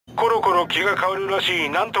コロコロ気が変わるらしい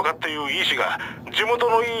なんとかっていう医師が地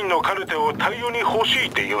元の医院のカルテを大量に欲しい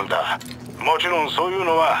って言うんだ。もちろんそういう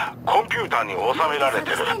のはコンピューターに収められ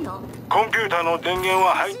てる。コンピューターの電源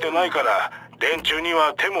は入ってないから電柱に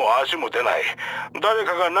は手も足も出ない。誰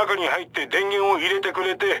かが中に入って電源を入れてく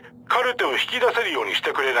れてカルテを引き出せるようにし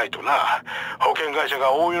てくれないとな。保険会社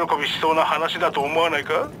が大喜びしそうな話だと思わない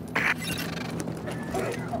か？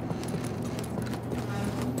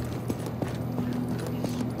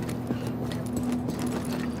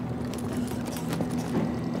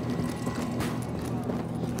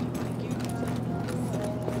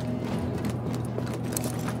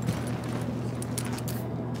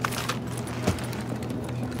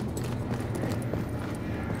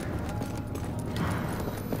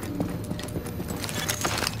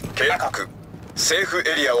計画、セーフエ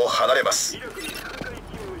リアを離れます。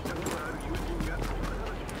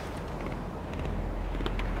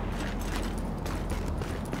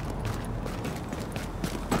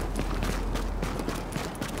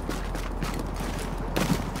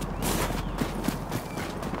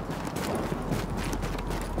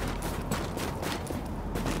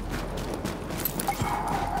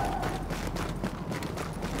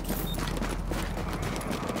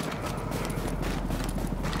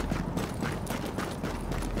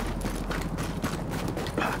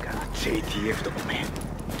JTF とごめん。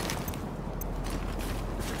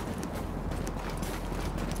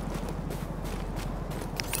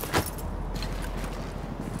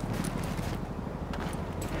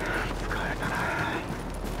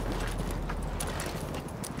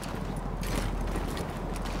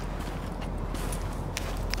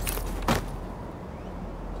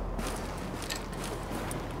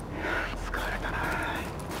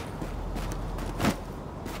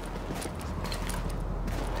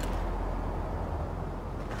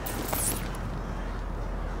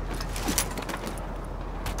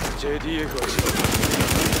JDF はしろ。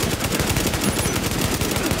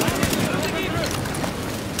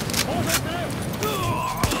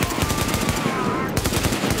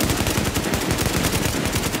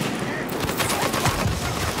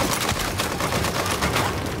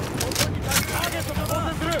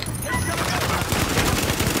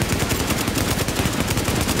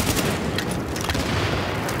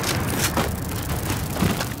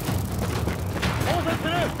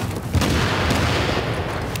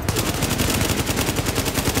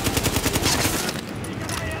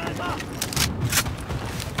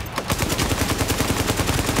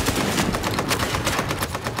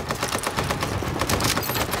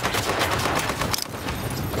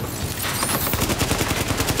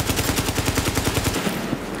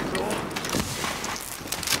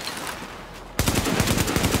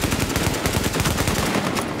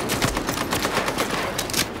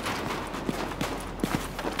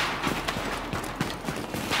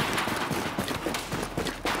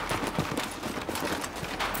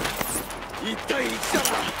1対1だ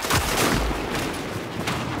な。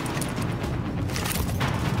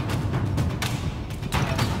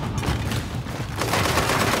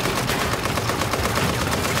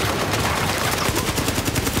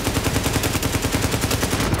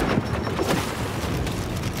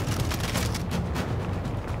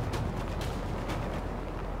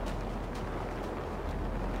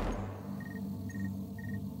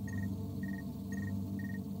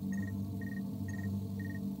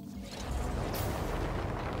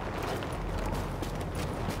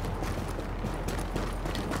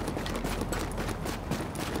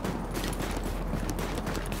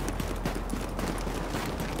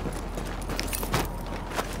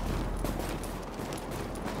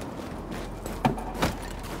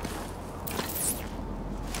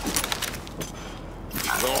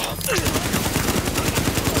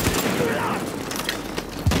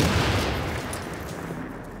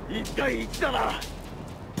1対1だな。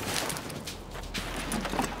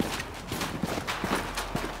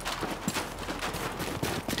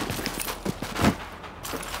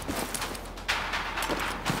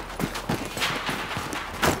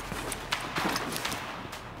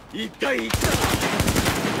1対1だな。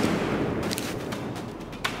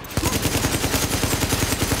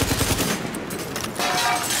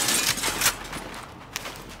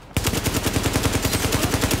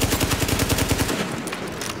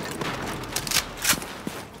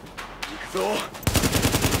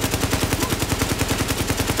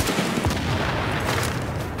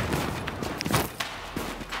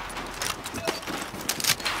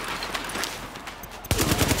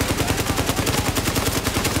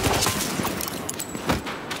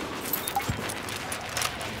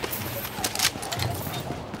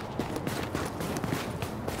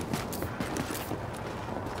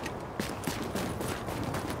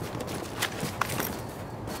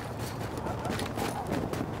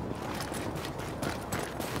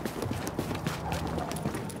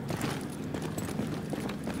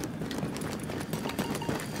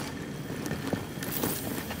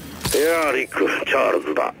やあリック、チャール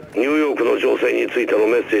ズだ。ニューヨークの情勢についての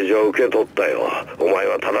メッセージは受け取ったよ。お前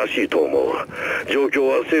は正しいと思う。状況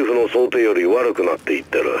は政府の想定より悪くなっていっ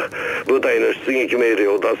てる。部隊の出撃命令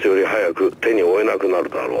を出すより早く手に負えなくなる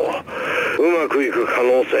だろう。うまくいく可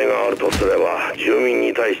能性があるとすれば、住民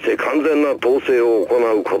に対して完全な統制を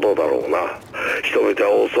行うことだろうな。人々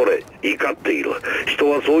は恐れ怒っている。人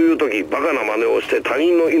はそういう時バカな真似をして他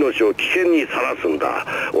人の命を危険にさらすんだ。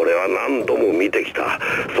俺は何度も見てきた。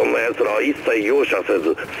そんな奴らは一切容赦せ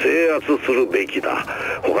ず制圧するべきだ。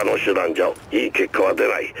他の手段じゃいい結果は出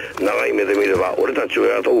ない。長い目で見れば俺たちを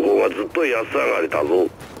雇う方がずっと安上がりだぞ。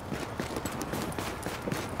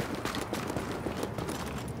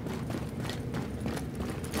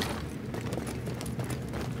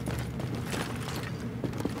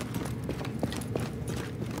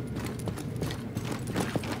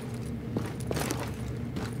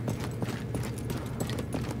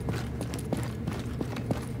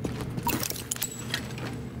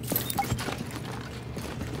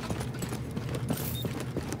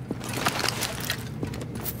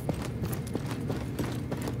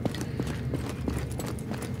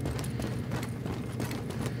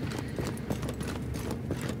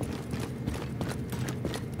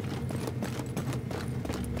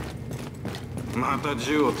また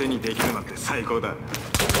銃を手にできるなんて最高だ。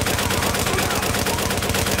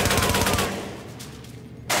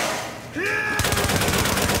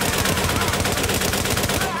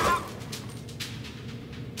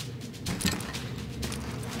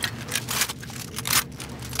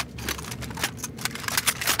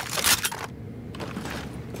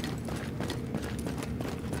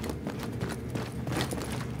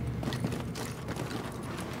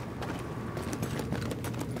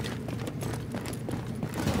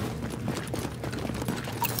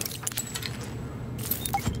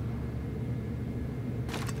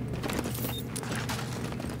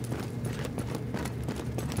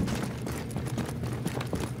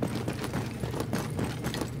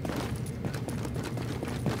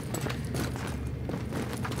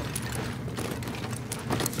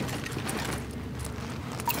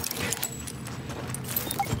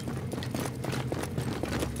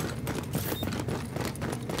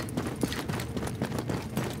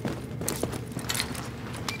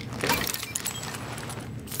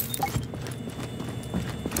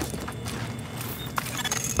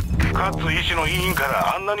カッツ医師の委員か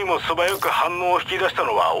らあんなにも素早く反応を引き出した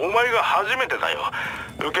のはお前が初めてだよ。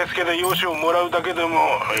受付で用紙をもらうだけでも、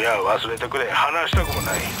いや忘れてくれ、話したくも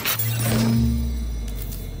ない。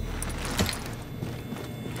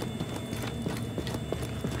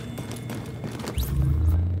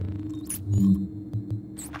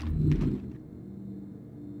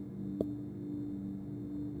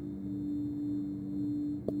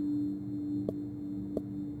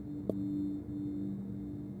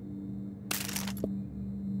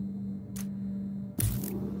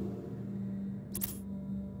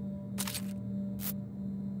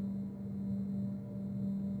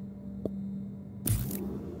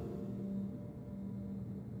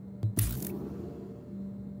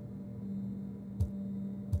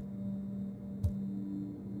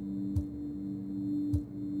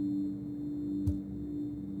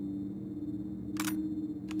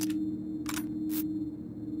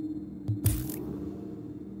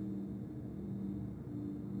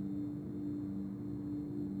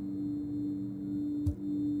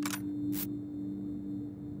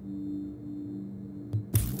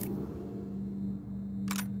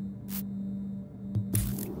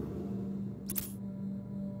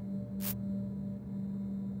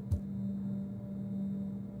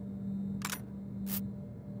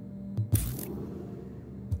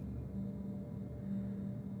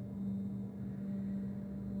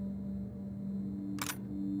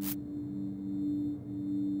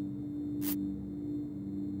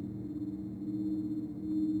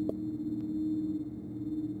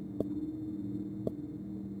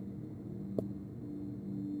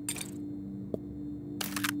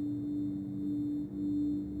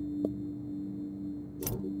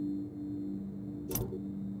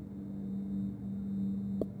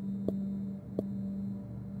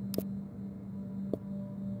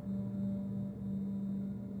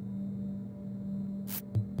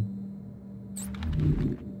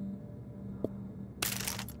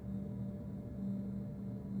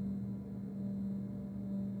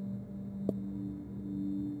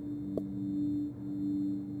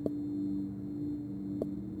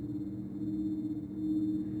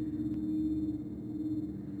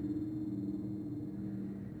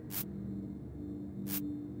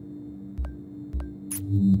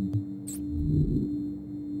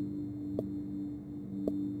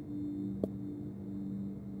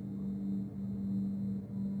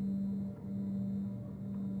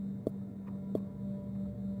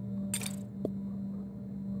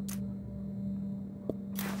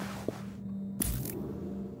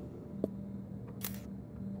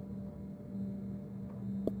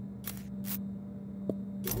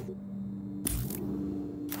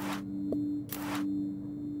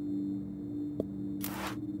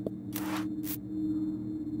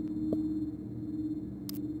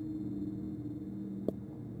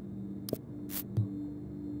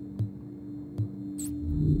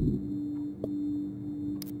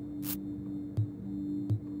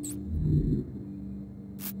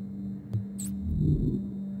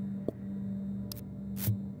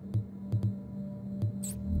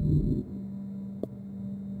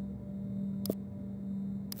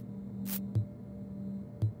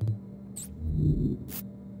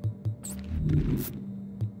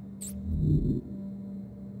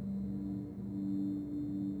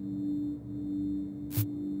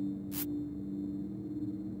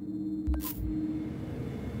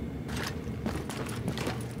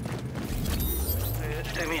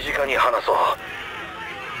手短に話そう。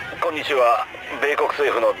こんにちは、米国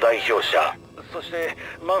政府の代表者、そして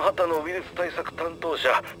マンハッタンのウイルス対策担当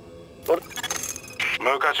者。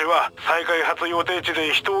昔は再開発予定地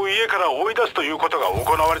で人を家から追い出すということが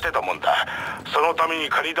行われてたもんだ。そのために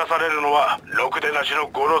借り出されるのはろくでなしの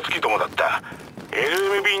ゴロつきどもだった。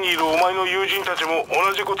 LMB にいるお前の友人たちも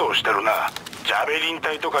同じことをしてるな。ジャベリン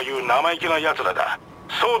隊とかいう生意気な奴らだ。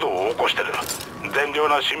騒動を起こしてる。善良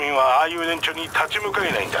な市民はああいう連中に立ち向か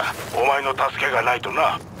えないんだ。お前の助けがないと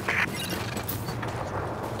な。こ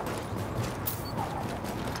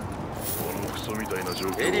のクソみたいな状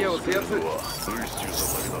況エリアを制圧。ルイス中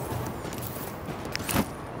佐だけだ。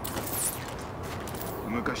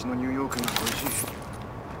昔のニューヨークが恋しい。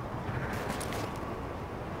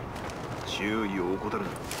注意を怠るな。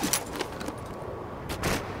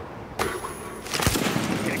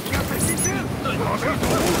敵が接近中。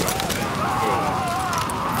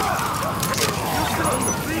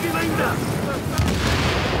ついてないんだ。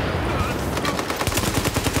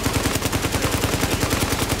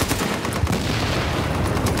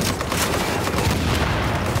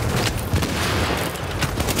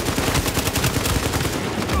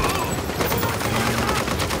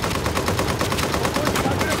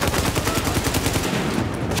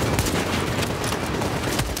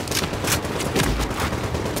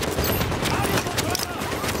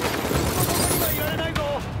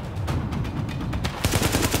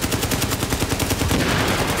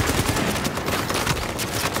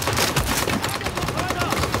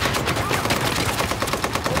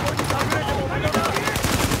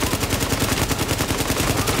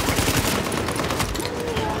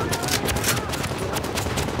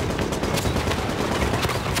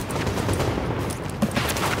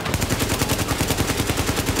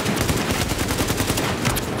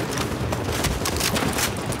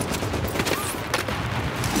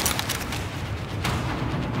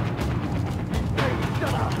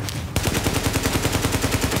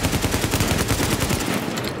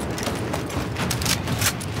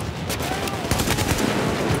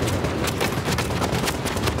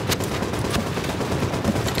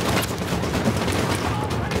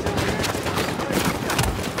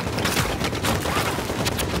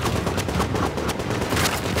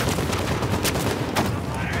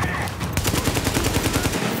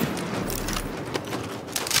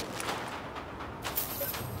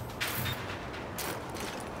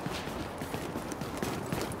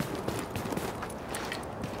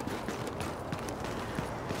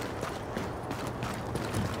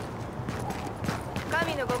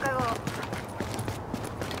神のご加護。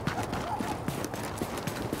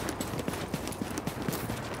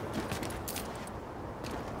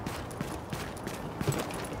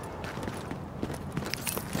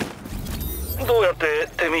どうやって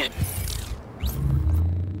手短。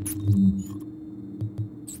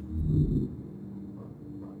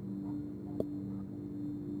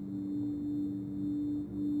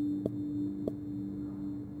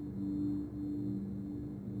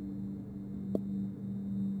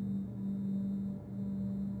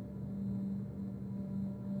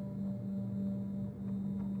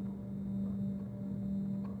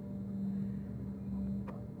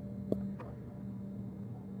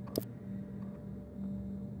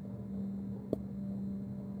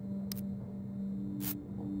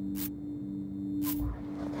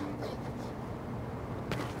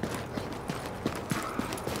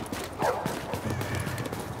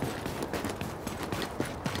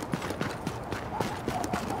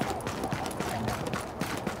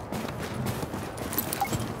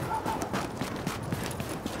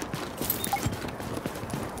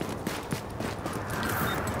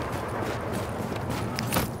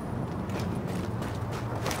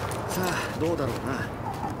さあどうだろうな。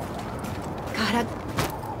から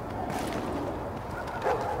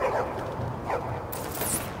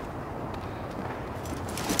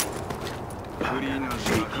フリーな時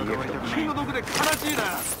に関わりたくない。気の毒で悲しいな。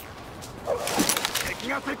敵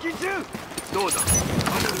が接近中。どうだ。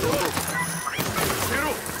出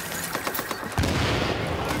ろ。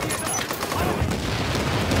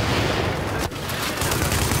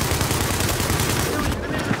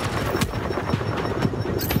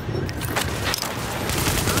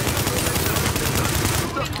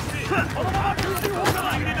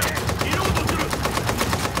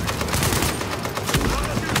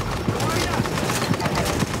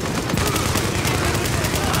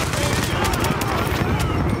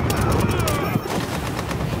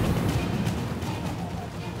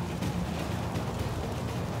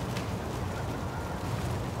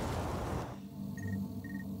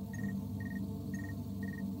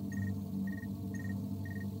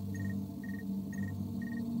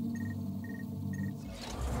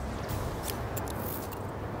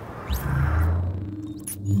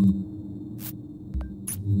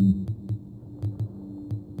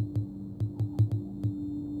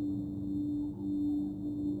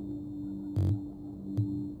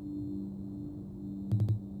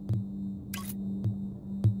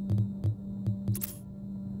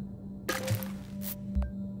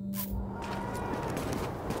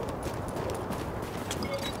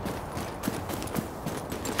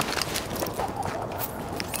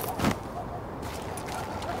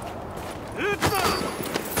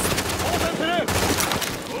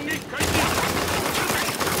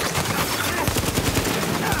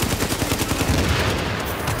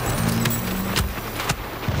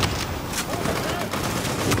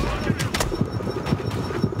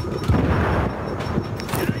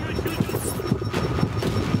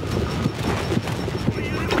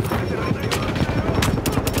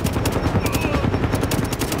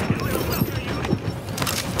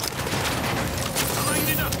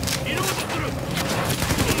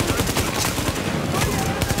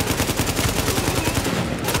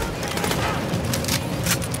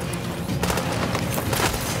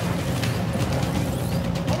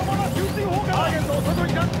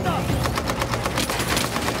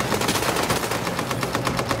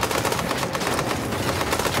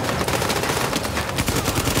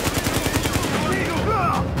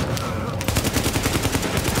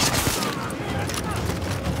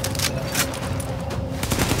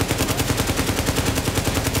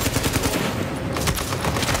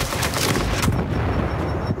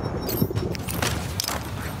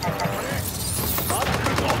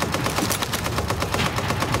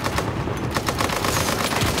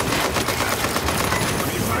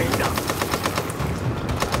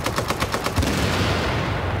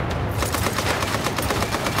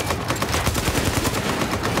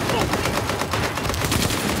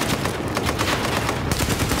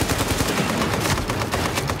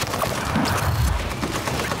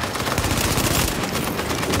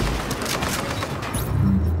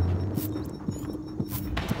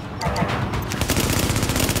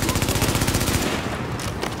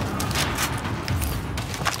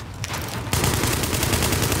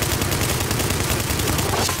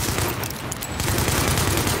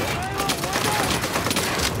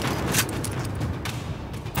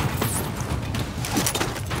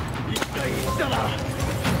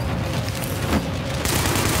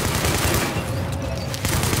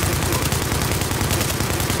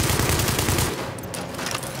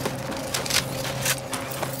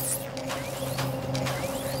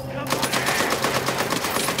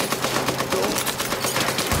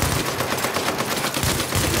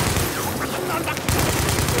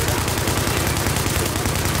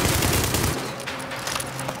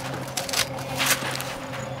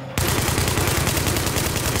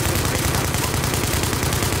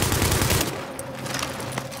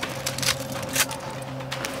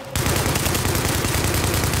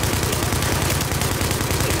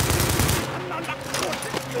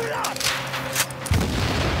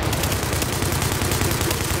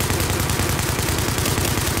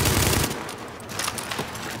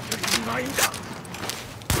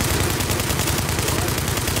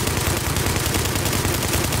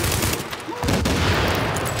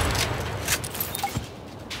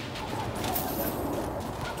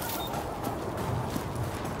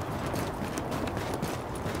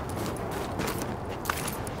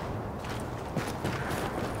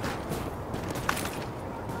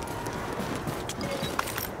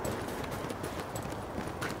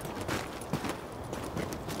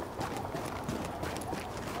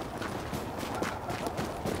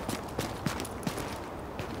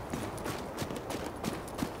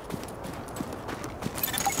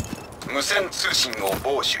無線通信を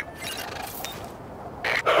傍受。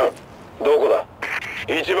どこだ？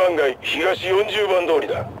一番街東40番通り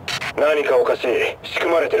だ。何かおかしい。仕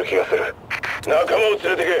組まれてる気がする。仲間を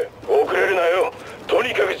連れてけ。遅れるなよ。と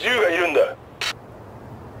にかく銃がいるんだ。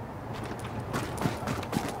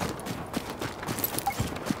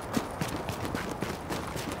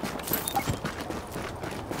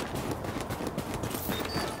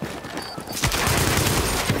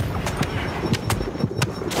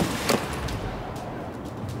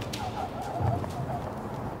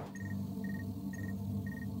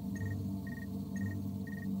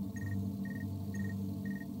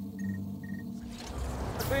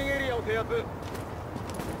エリアを制圧。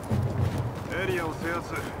エリアを制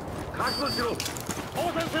圧。確保しろ。応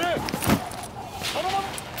戦する。そのまま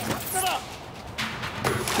ただこ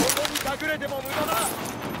こに隠れても無駄だ。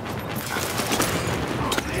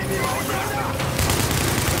意味は同じだ。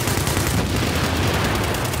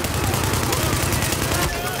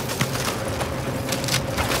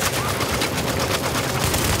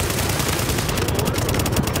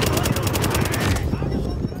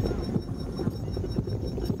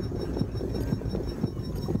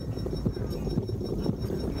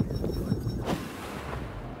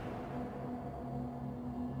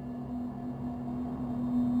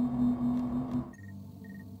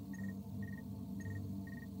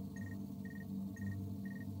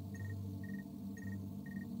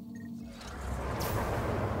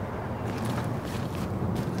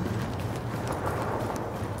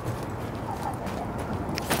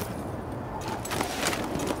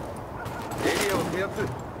アを制圧。監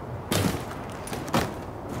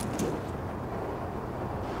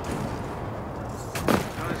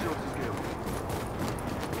視を続けよう。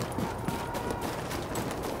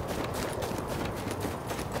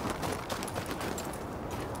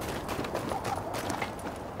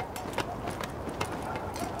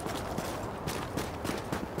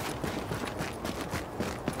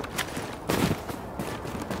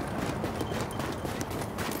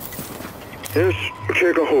よし、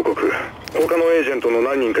経過報告。他のエージェントの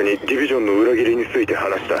何人かにディビジョンの裏切りについて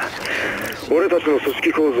話した。俺たちの組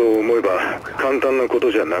織構造を思えば簡単なこ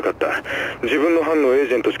とじゃなかった。自分の班のエー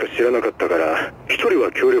ジェントしか知らなかったから、一人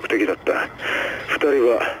は協力的だった。二人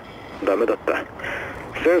はダメだった。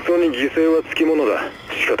戦争に犠牲はつきものだ。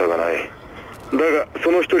仕方がない。だが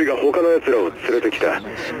その一人が他の奴らを連れてきた。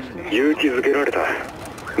勇気づけられた。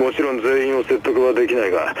もちろん全員を説得はできな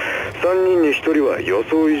いが、3人に1人は予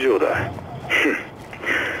想以上だ。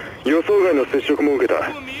予想外の接触も受けた。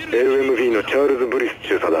 LMB のチャールズ・ブリス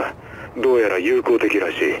中佐だ。どうやら友好的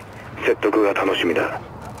らしい。説得が楽しみだ。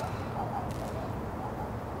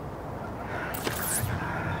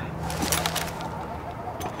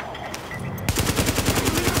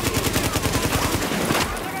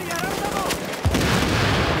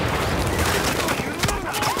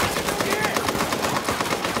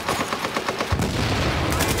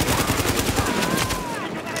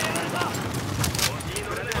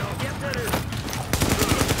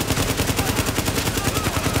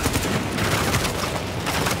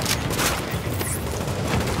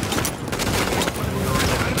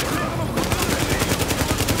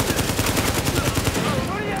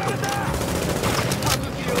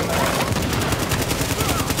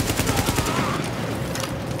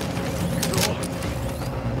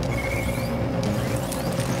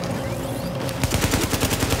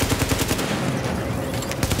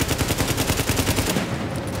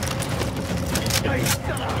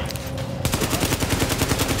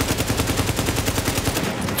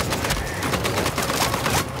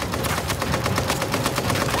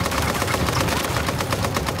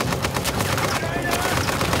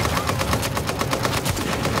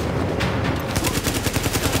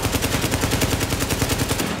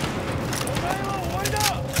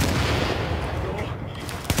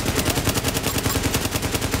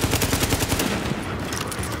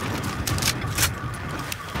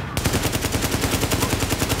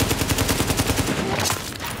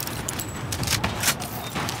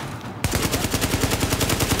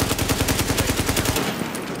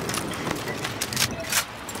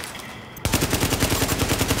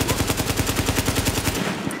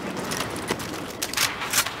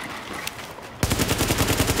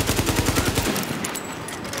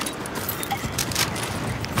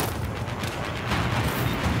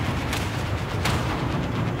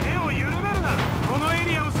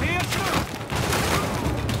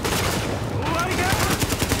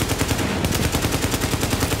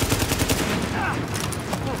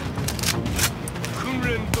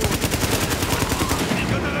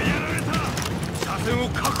車線を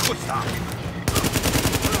確保した。